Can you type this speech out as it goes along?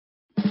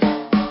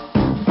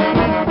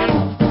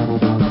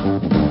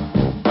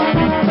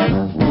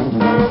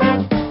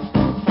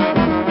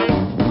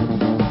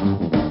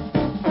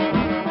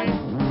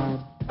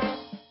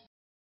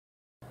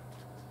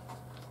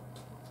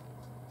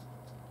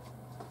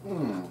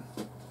Hello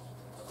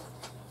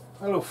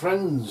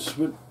friends,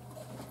 I'm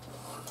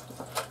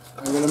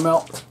gonna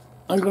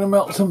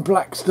melt some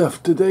black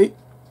stuff today.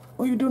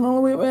 What are you doing all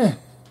the way up there?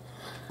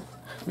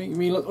 Making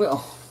me look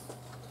little.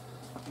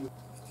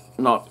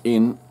 Not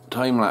in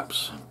time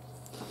lapse.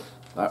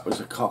 That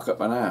was a cock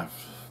up and a half,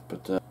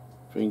 but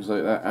things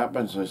like that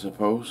happens, I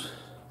suppose.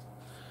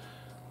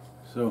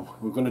 So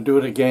we're going to do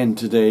it again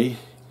today,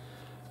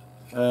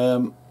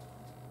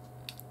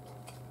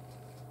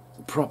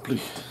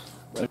 properly.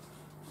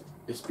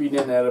 It's been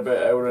in there about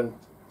an hour and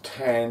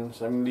 10,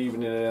 so I'm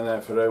leaving it in there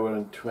for an hour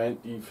and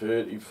 20,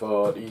 30,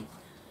 40,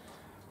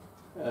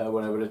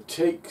 whatever it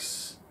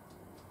takes.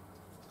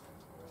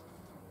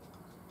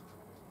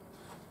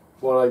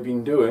 What I've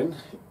been doing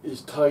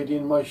is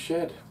tidying my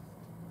shed.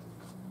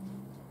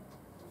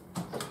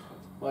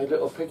 My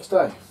little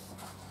pigsty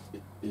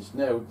is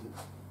now,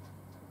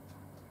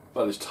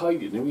 well, it's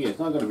tidy to me. It's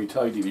not going to be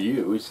tidy to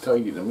you, it's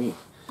tidy to me.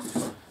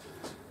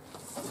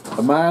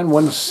 A man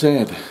once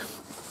said,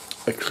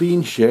 a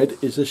clean shed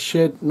is a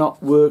shed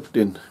not worked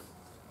in.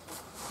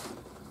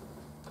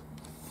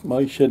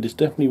 My shed is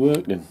definitely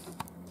worked in.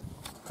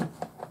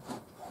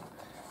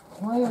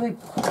 Why are they...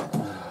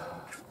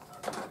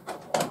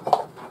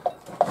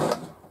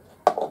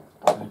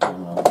 I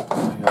don't know. I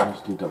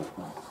honestly don't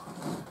know.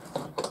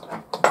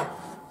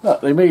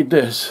 Look, they made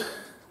this.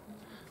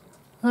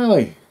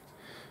 Aye.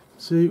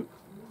 See,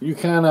 you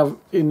can't have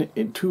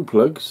in two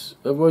plugs,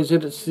 otherwise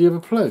it's the other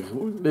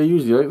plug. They're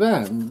usually like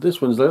that, and this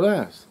one's like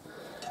that.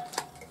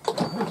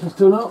 I just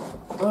don't know.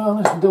 Well, I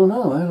honestly don't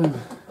know.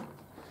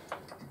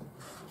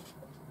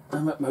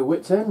 I'm at my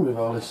wit's end with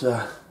all this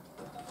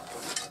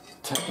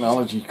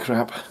technology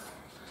crap.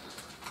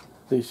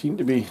 They seem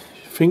to be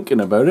thinking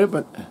about it,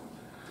 but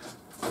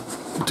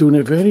doing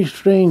it very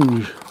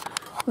strange.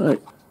 Right.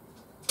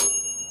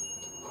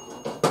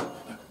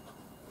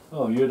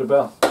 Oh, you heard the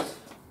bell.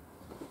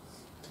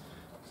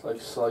 It's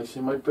like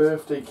slicing my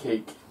birthday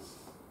cake.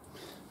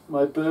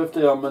 My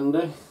birthday on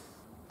Monday,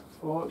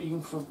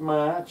 14th of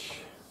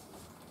March,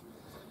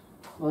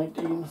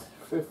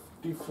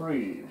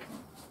 1953.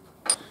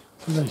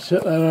 Did I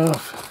shut that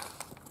off?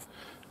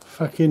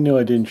 Fucking knew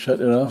I didn't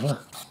shut it off.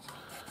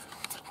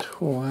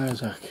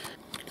 Twazak.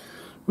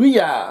 We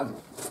are!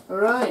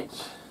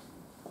 Alright.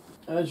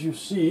 As you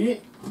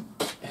see,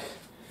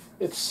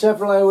 it's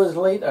several hours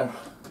later.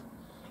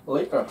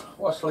 Later?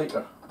 What's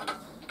later?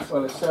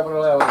 Well, it's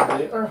several hours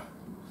later.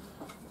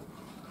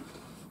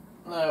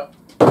 Now,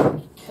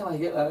 can I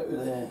get that out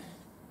of there?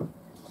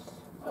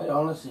 I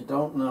honestly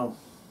don't know.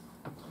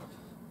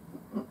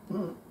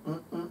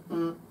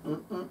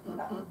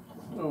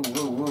 Whoa,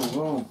 whoa, whoa,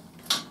 whoa.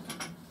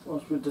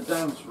 What's with the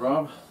dance,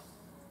 Rob?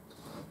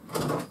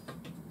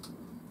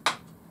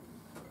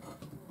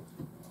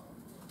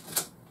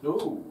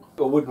 Oh,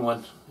 a wooden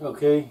one,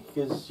 okay?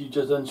 Because you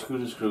just unscrew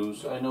the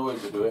screws. I know how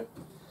to do it.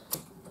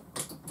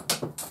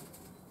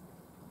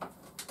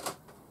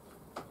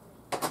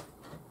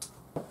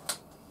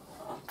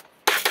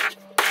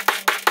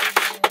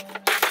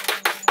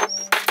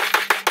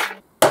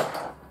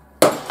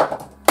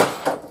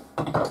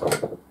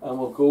 And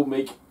we'll go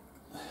make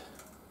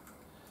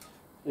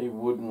a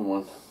wooden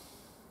one.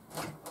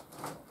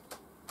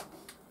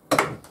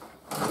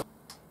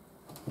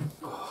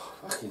 Oh,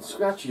 fucking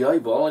scratchy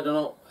eyeball, I don't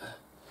know.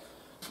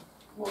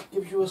 What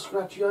gives you a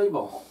scratchy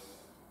eyeball?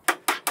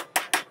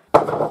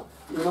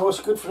 You know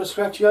what's good for a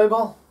scratchy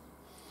eyeball?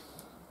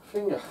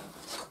 Finger.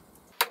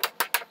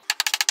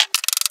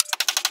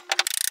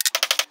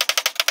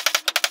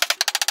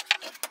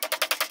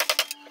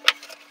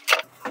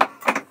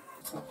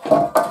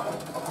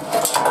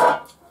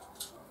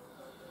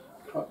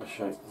 Proper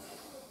shape.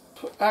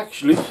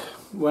 Actually,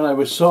 when I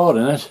was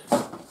sawing it,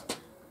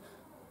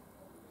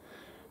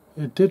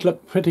 it did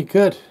look pretty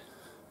good.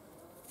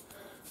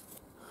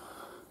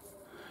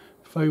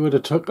 If I would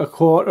have took a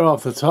quarter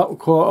off the top, a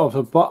quarter off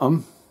the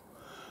bottom,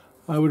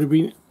 I would have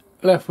been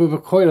left with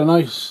quite a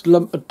nice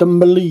lump of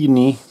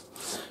Dumbellini.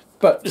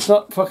 But it's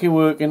not fucking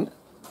working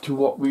to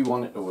what we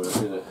want it to work,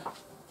 is it?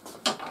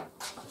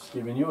 It's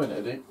giving you an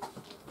headache.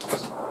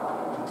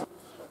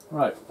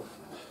 Right.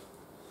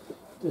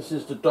 This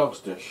is the dog's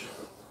dish.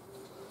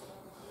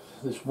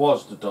 This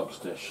was the dog's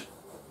dish.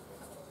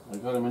 I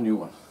got him a new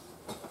one.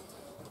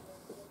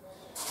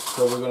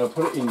 So we're going to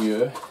put it in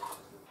here.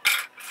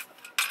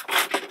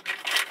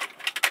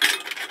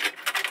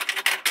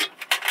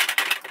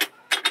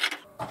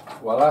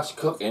 While that's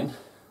cooking,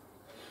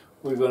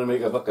 we're going to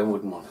make a fucking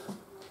wooden one.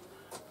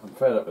 I'm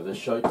fed up with this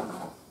shite.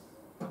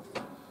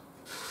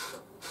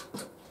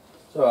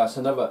 So that's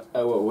another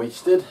hour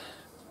wasted.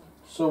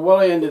 So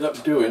what I ended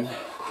up doing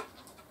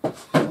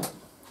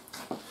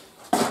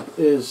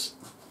is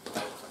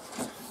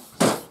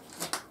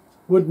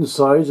wooden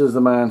sides, as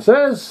the man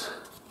says.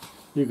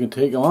 You can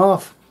take them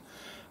off,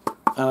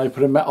 and I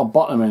put a metal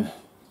bottom in.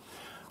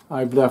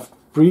 I've left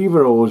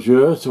breather holes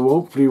here, so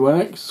hopefully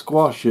when it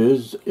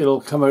squashes it'll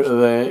come out of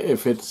there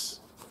if it's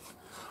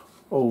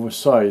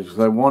oversized, because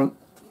I want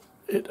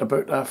it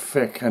about that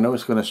thick. I know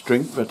it's going to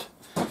shrink, but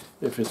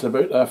if it's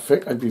about that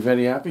thick I'd be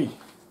very happy.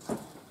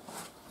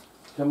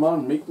 Come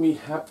on, make me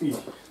happy.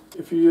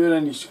 If you hear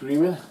any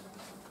screaming,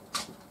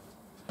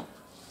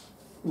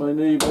 my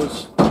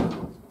neighbours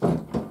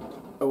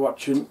are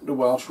watching the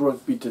Welsh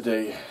rugby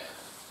today,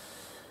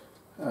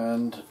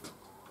 and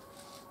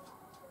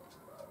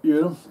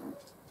you know,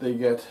 they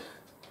get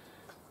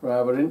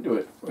rather into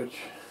it, which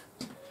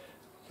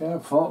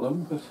can't fault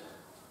them, but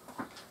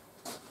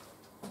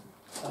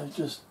I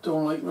just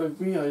don't like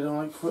rugby, I don't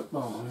like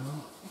football, you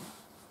know.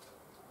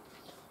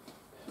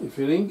 If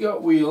it ain't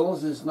got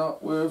wheels, it's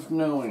not worth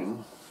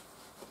knowing.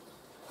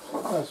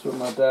 That's what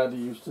my daddy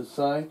used to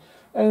say.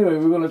 Anyway,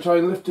 we're going to try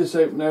and lift this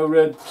out now,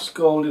 red,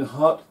 scalding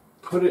hot,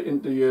 put it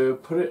into here,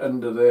 put it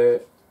under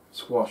there,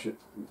 squash it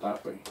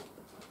that way.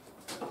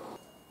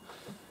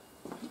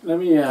 Let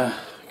me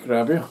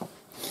grab you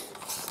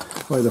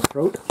by the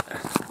throat.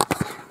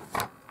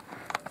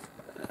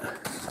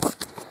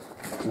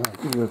 I'll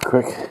give you a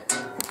quick.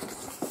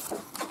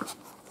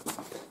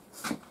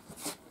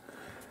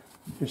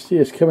 You see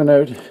it's coming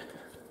out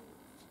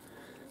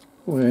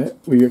where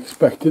we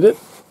expected it,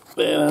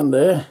 there and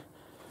there.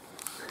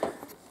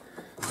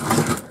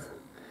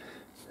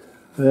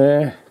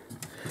 There,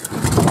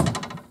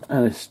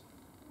 and it's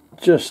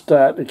just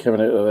started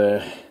coming out of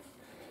there.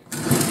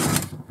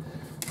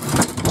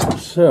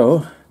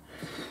 So,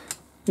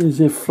 is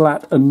it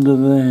flat under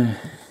there?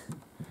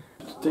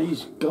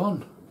 Today's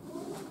gone.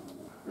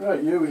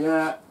 Right, here we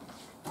are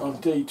on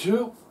day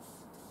 2.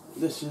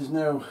 This is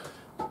now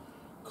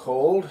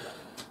cold.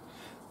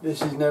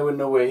 This is now in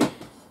the way.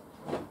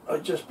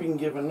 I've just been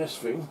given this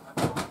thing.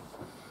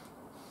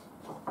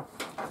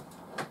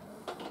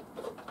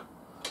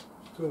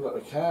 Still got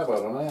the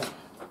cardboard on there.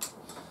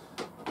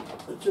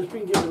 I've just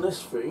been given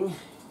this thing.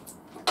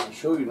 I'll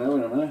show you now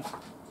in a minute.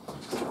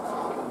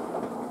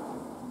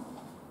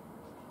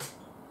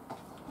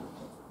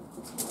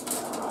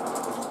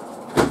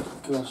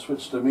 Gonna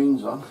switch the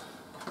mains on.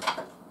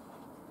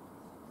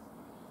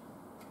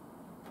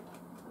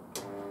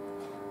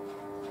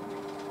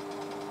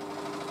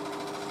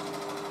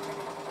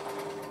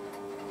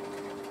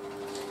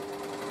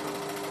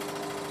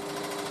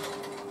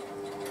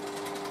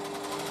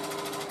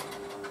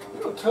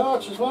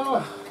 Torch as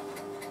well.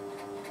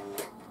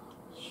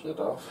 Shut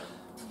off.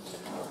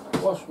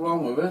 What's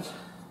wrong with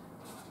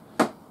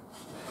it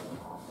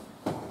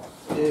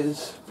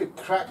is a big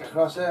crack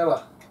across there.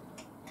 So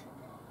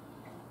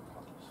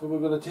we're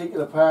going to take it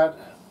apart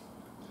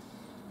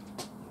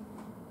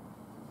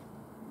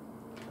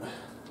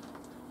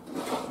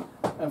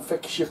and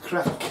fix your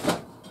crack.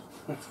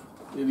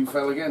 Nearly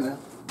fell again then.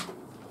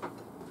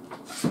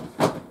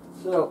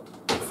 So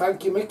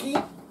thank you, Mickey.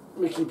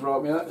 Mickey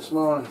brought me that this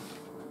morning.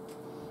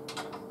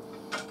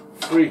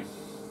 Free.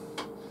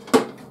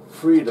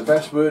 Free, the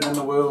best word in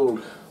the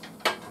world.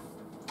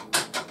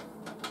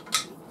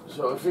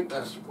 So I think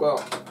that's, well,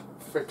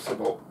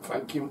 fixable.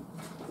 Thank you.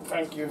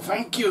 Thank you.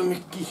 Thank you,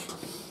 Mickey.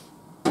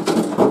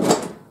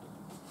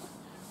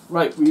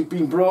 Right, we've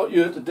been brought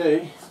here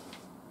today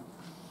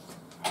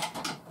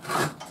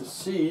to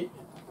see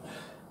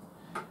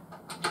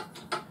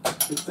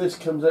if this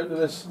comes out of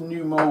this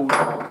new mould.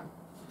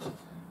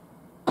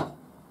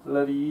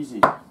 Bloody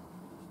easy.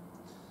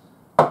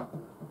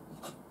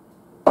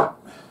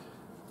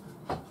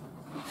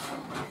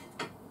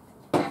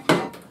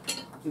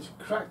 It's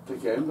cracked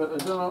again, but I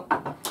don't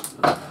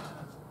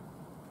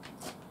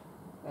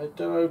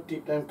know how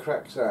deep them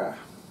cracks are.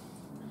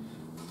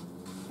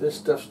 This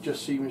stuff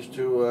just seems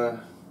to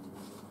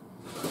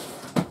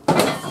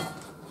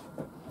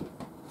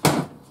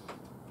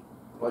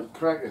like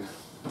cracking.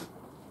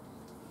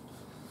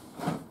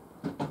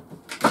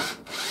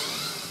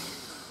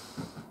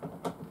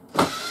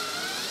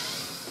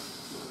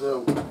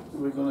 So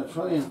we're going to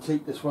try and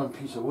take this one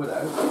piece of wood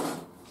out.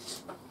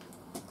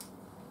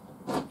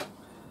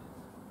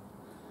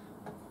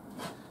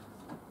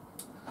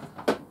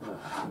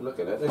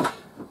 Looking at it,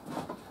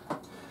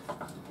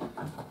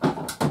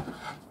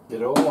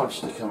 it all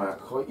wants to come out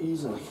quite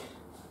easily.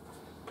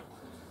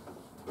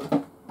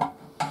 I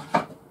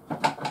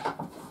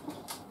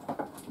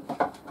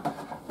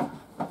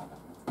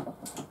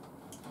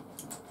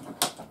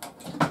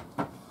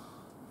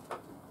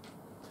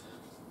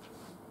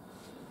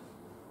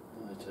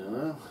don't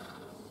know.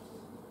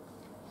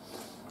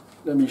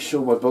 Let me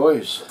show my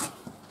boys.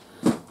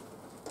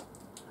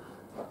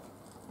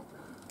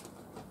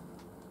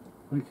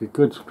 Make a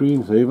good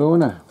screensaver,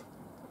 won't it?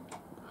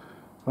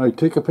 Right,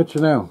 take a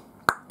picture now.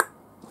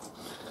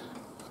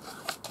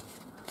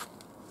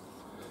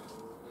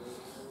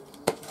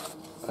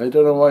 I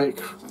don't know why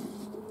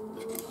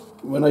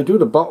when I do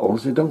the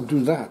bottles they don't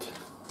do that.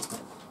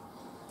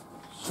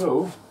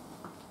 So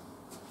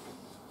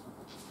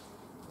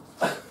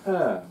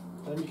let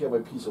me get my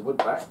piece of wood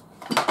back.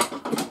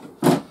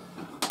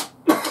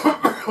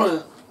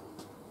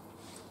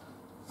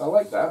 I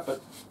like that,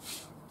 but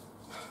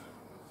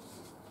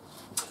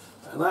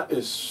and that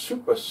is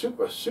super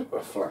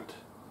flat.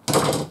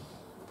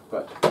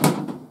 But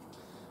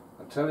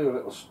I'll tell you a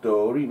little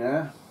story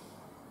now.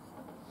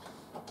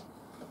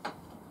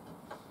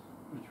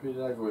 Which way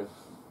did I go with?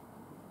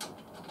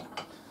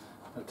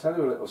 I'll tell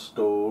you a little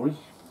story.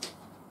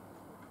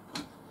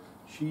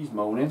 She's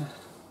moaning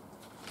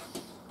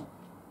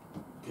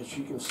because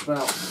she can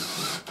smell.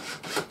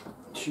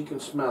 She can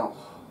smell.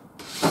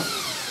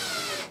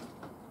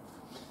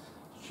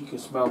 She can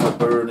smell my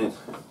burning,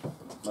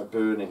 my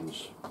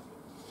burnings.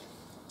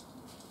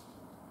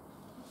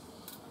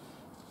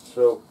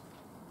 So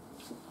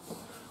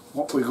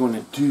what we're going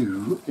to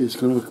do is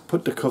going to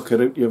put the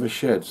cooker out the other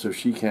shed so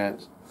she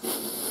can't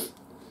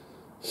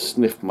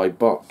sniff my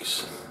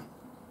box.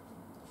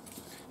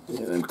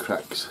 Yeah, them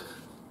cracks.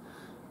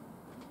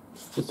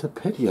 It's a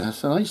pity.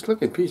 That's a nice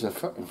looking piece of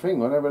fucking thing,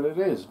 whatever it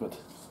is. But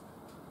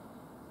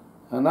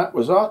and that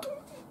was hot.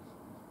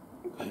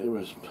 It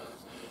was.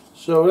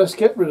 So let's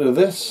get rid of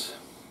this,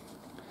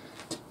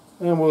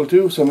 and we'll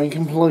do something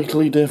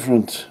completely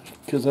different.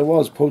 Because I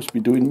was supposed to be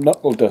doing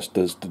knuckle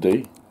dusters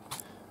today.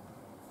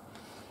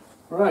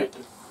 Right.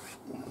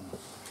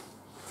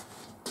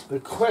 The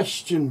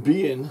question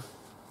being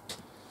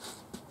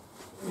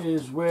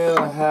is, where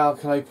the hell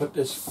can I put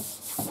this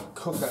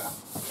cooker?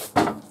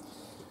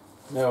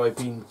 Now I've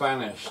been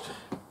banished.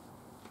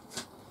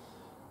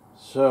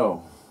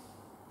 So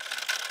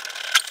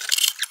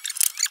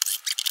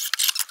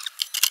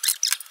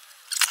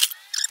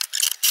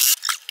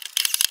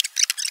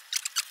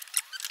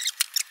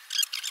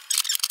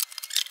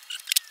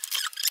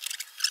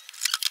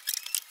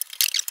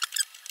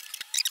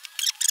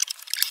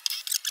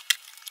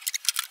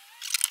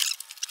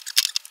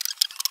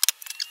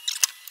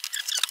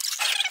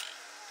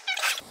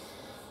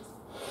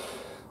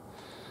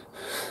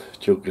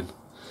joking.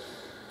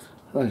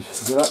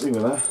 Right, you're happy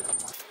with that?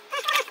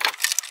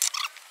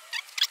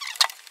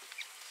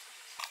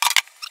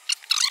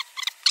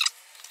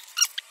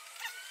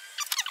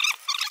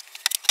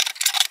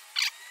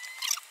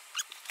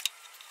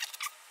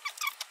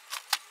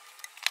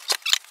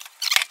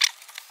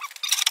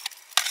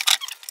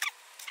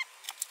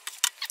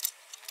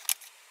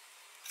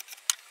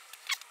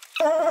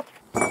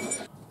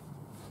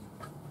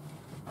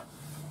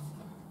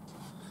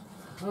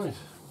 Right,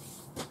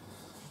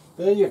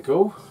 there you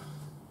go.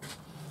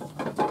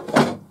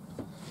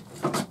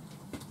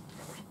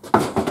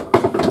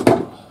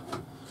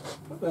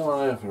 Put them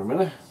on there for a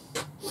minute.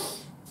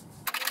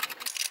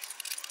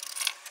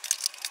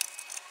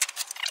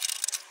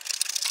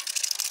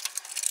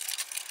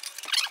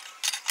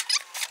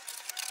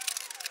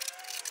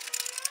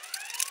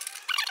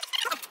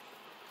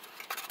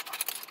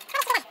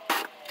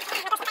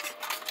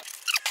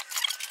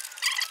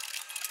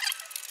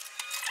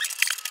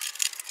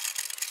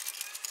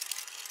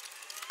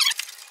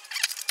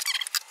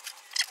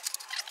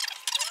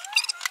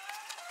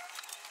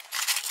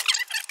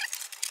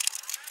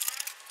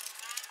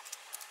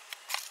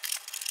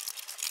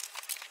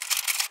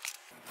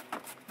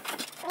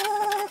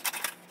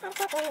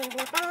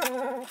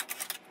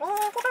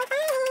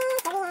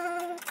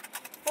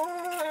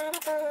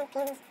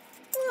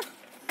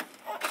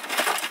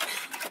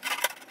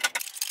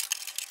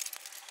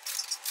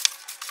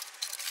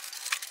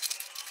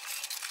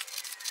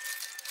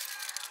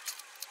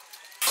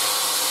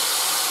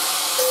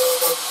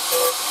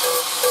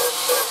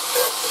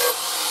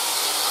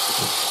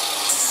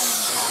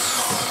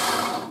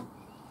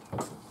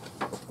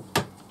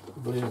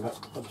 Believe it,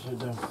 upside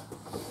down.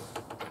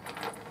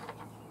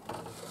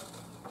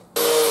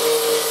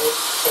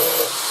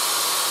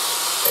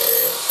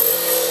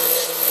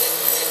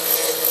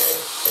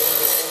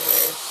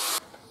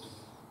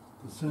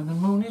 The sun and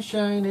moon is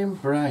shining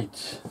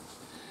bright.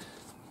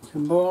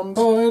 Come on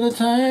boy, the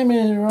time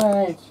is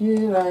right.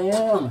 Here I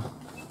am.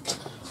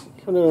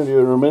 Come down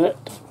here in a minute.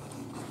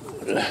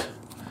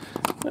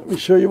 Let me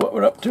show you what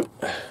we're up to.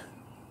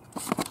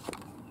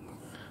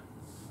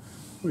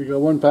 We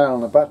got £1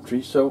 on the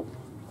battery, so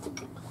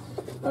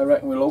I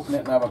reckon we'll open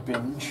it and have a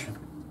binge.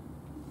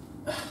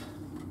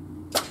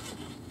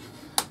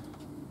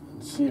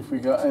 And see if we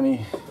got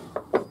any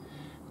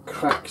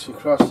cracks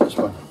across this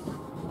one.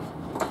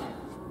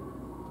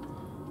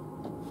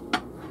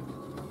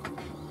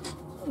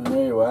 And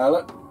there you are,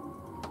 look.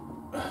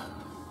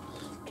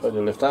 Try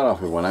to lift that off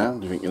with one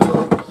hand,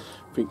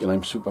 thinking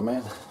I'm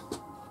Superman.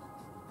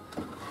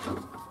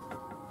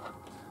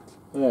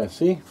 There,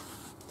 see?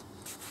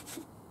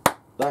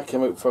 That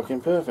came out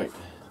fucking perfect.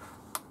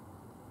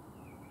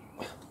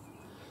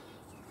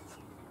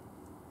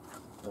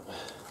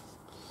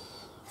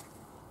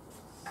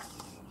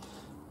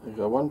 I've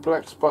got one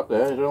black spot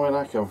there, I don't know where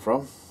that came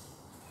from.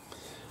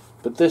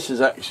 But this is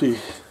actually,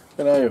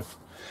 you know,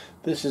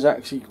 this is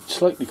actually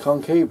slightly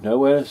concave now,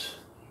 where it's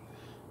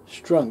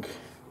shrunk.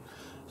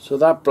 So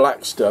that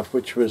black stuff,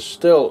 which was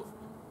still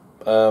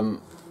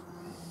O2,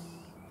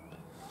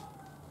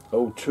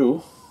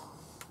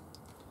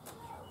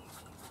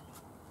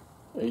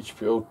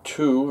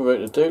 HPO2,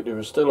 without a doubt it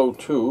was still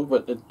O2,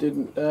 but it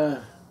didn't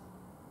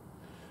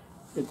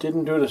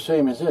do the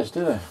same as this,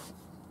 did it?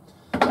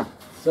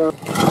 So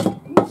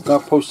it's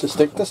not supposed to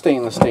stick to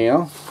stainless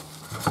steel.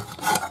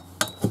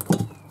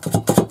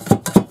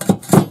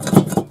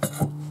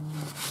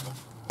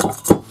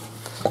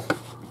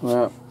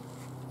 Well,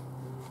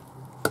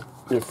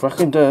 if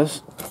fucking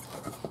does.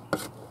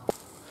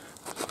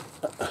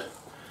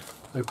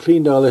 I've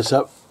cleaned all this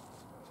up.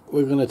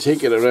 We're going to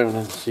take it around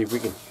and see if we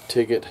can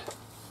take it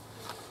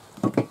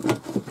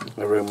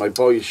around my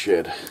boy's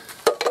shed.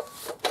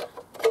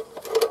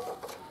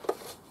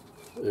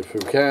 If we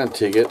can't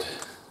take it,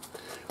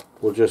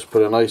 we'll just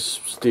put a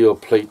nice steel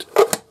plate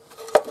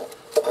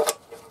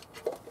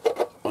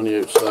on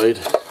the outside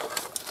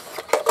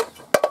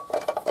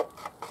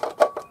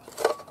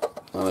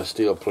and a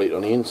steel plate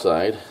on the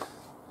inside.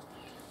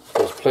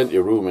 There's plenty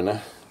of room in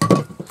there.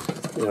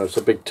 You know, it's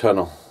a big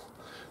tunnel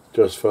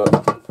just for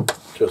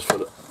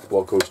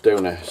what goes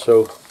down there.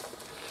 So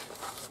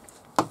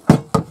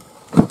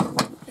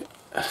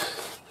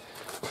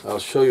I'll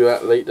show you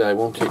that later. I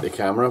won't take the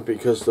camera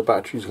because the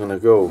battery's gonna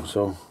go.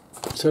 So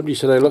somebody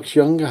said I look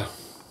younger.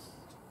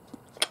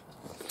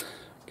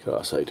 Of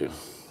course I do.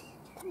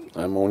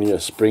 I'm only a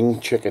spring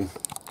chicken.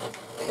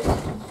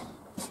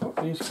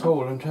 It's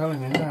cold, I'm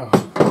telling you now.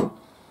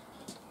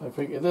 I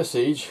think at this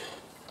age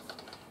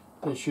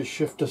they should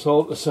shift us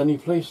all to sunny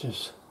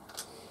places.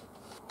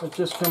 I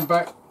just come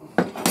back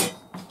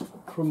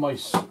from my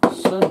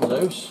son's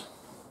house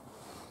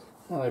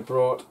and I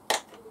brought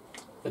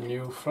a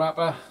new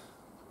flapper.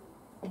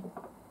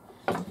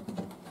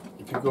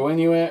 If you go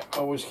anywhere,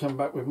 always come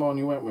back with more than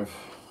you went with.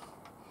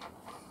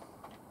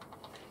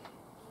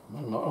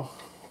 My motto.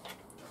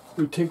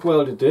 We TIG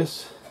welded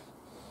this.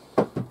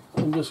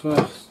 I'm just going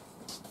to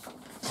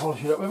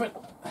polish it up with it.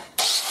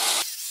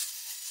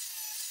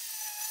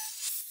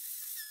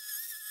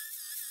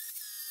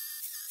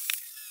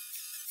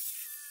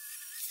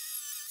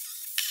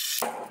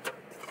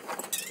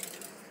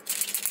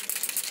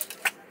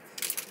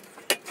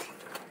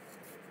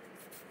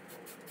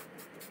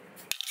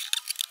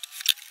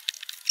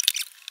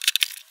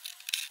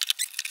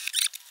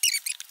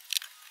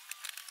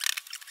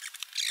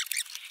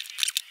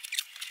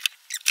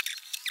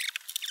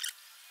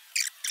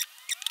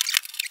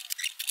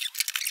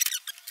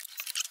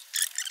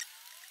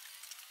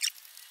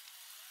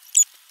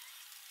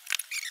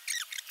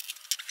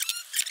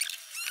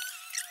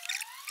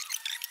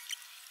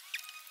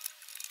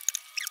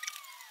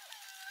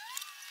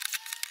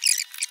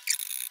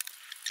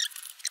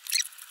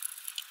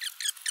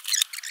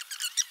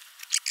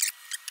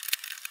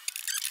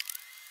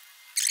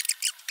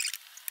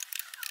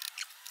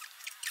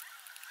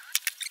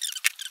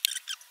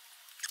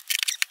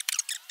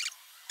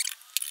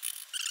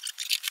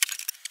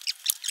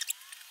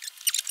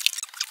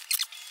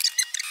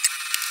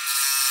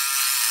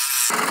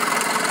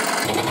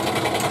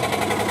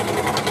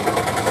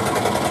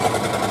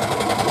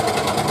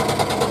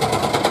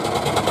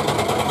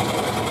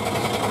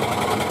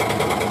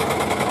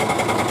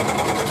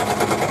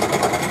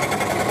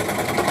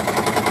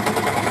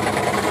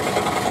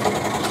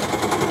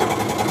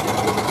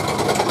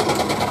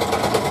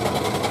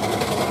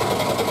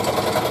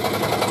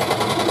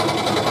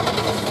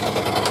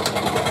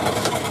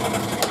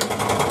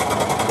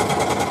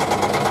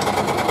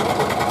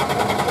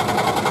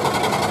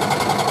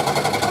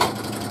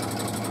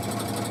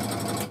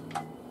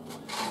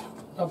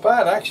 Not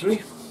bad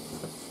actually.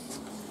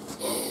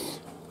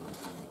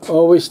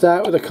 Always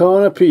start with a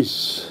corner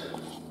piece.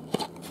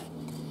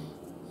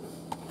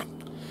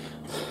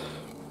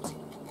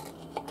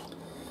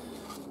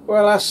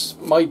 Well, that's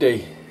my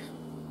day.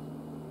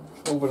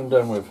 Over and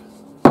done with.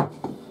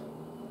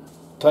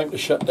 Time to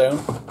shut down.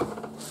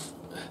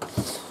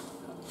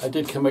 I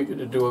did come out here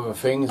to do other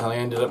things and I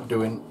ended up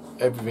doing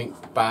everything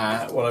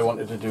bad what I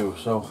wanted to do,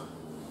 so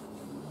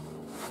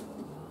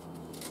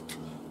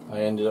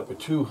I ended up with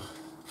 2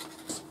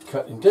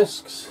 cutting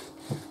discs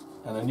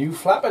and a new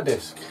flapper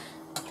disc.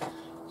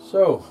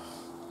 So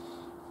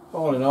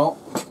all in all,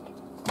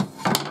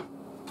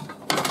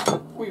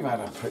 we've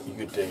had a pretty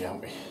good day,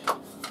 haven't we?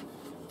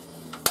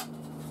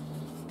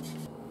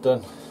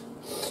 Done.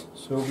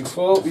 So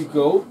before we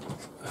go,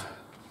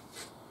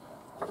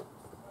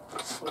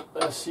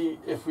 let's see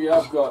if we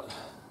have got.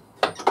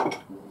 I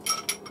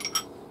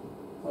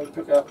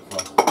picked that up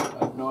for.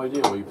 I have no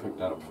idea where you picked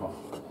that up for.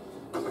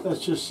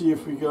 Let's just see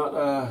if we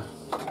got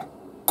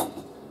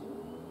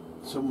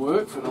some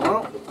work for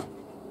tomorrow.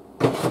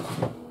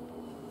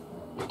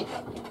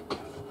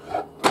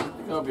 I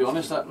gotta be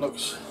honest, that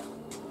looks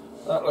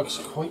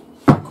quite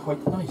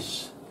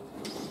nice.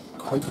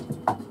 Quite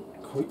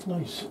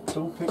nice.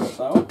 Don't pick up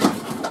that one.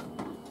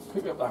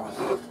 Pick up that one.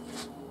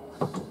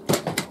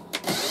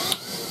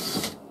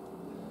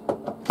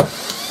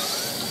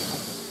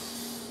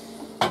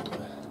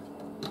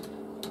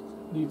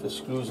 Leave the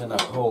screws in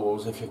the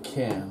holes if you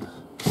can.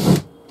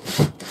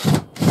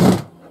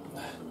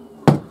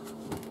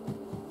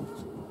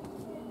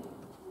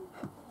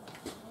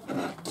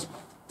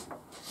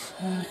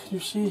 Can you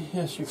see?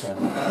 Yes, you can.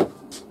 If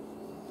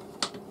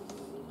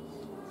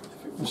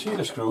you can see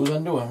the screws,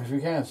 undo them. If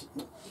you can't,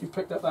 you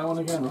picked up that one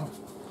again, Rob.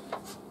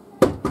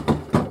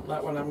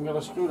 That one I haven't got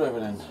a screwdriver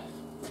in.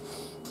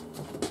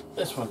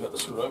 This one got the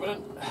screwdriver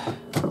in.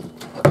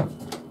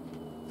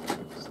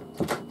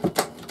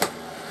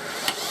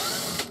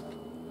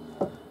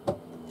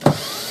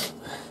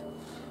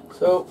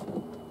 So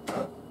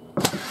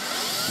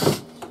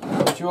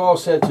you all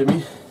said to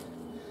me,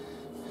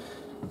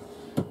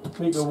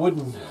 make a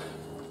wooden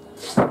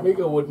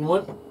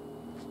one,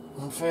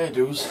 and fair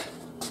dues,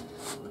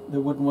 the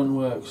wooden one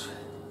works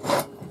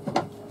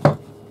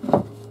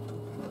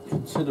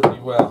considerably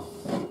well.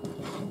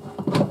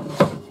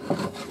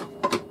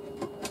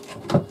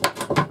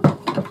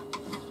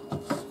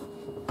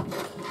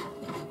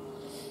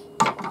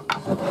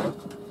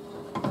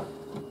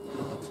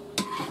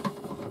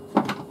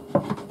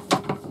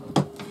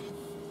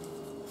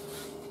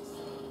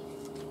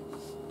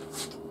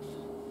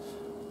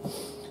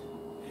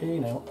 Hey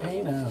now,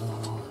 hey now.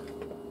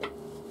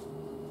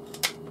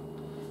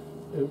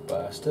 You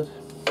bastard.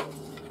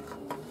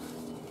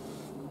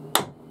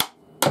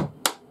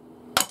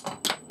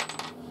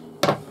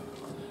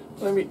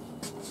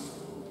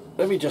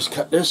 Let me just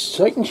cut this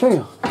so I can show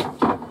you.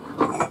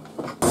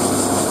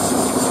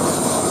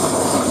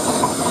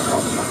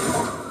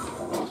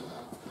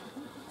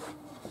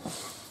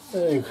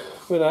 There you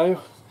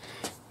go.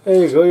 There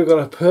you go, you've got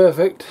a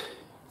perfect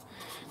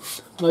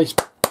nice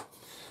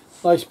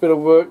bit of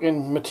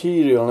working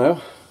material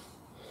now.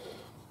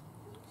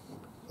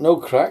 No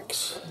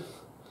cracks.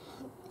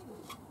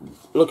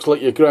 Looks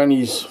like your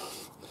granny's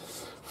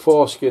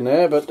foreskin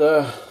there, but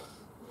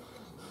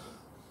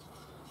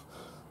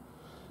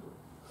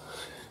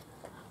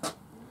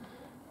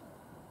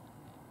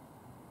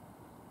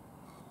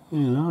you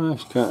know, I'm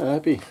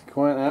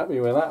quite happy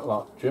with that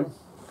lot, Jim.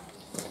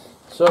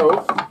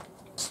 So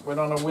we're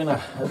on a winner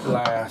at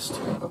last.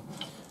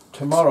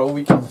 Tomorrow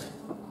we can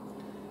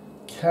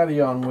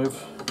carry on with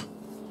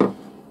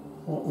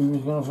what we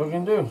was gonna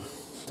fucking do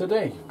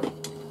today,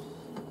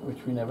 which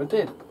we never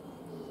did.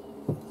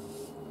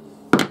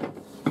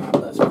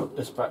 Let's put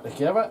this back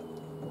together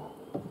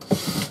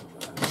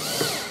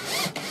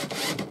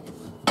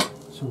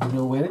so we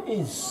know where it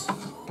is.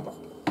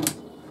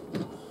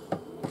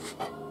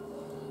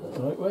 The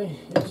right way?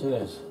 Yes, it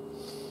is.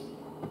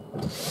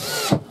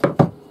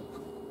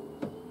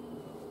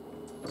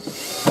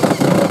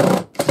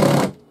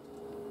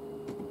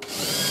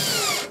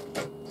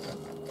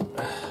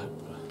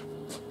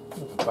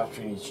 The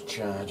battery needs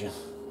charging.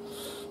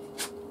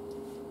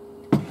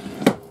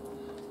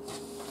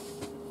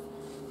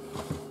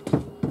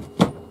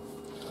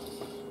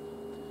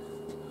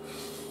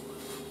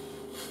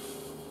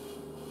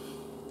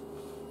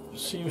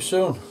 See you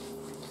soon.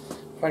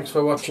 Thanks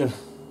for watching.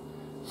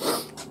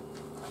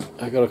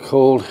 I got a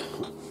cold.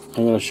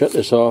 I'm going to shut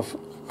this off.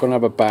 Gonna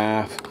have a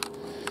bath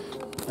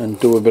and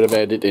do a bit of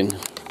editing.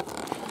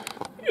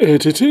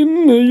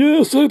 Editing,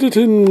 yes,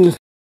 editing.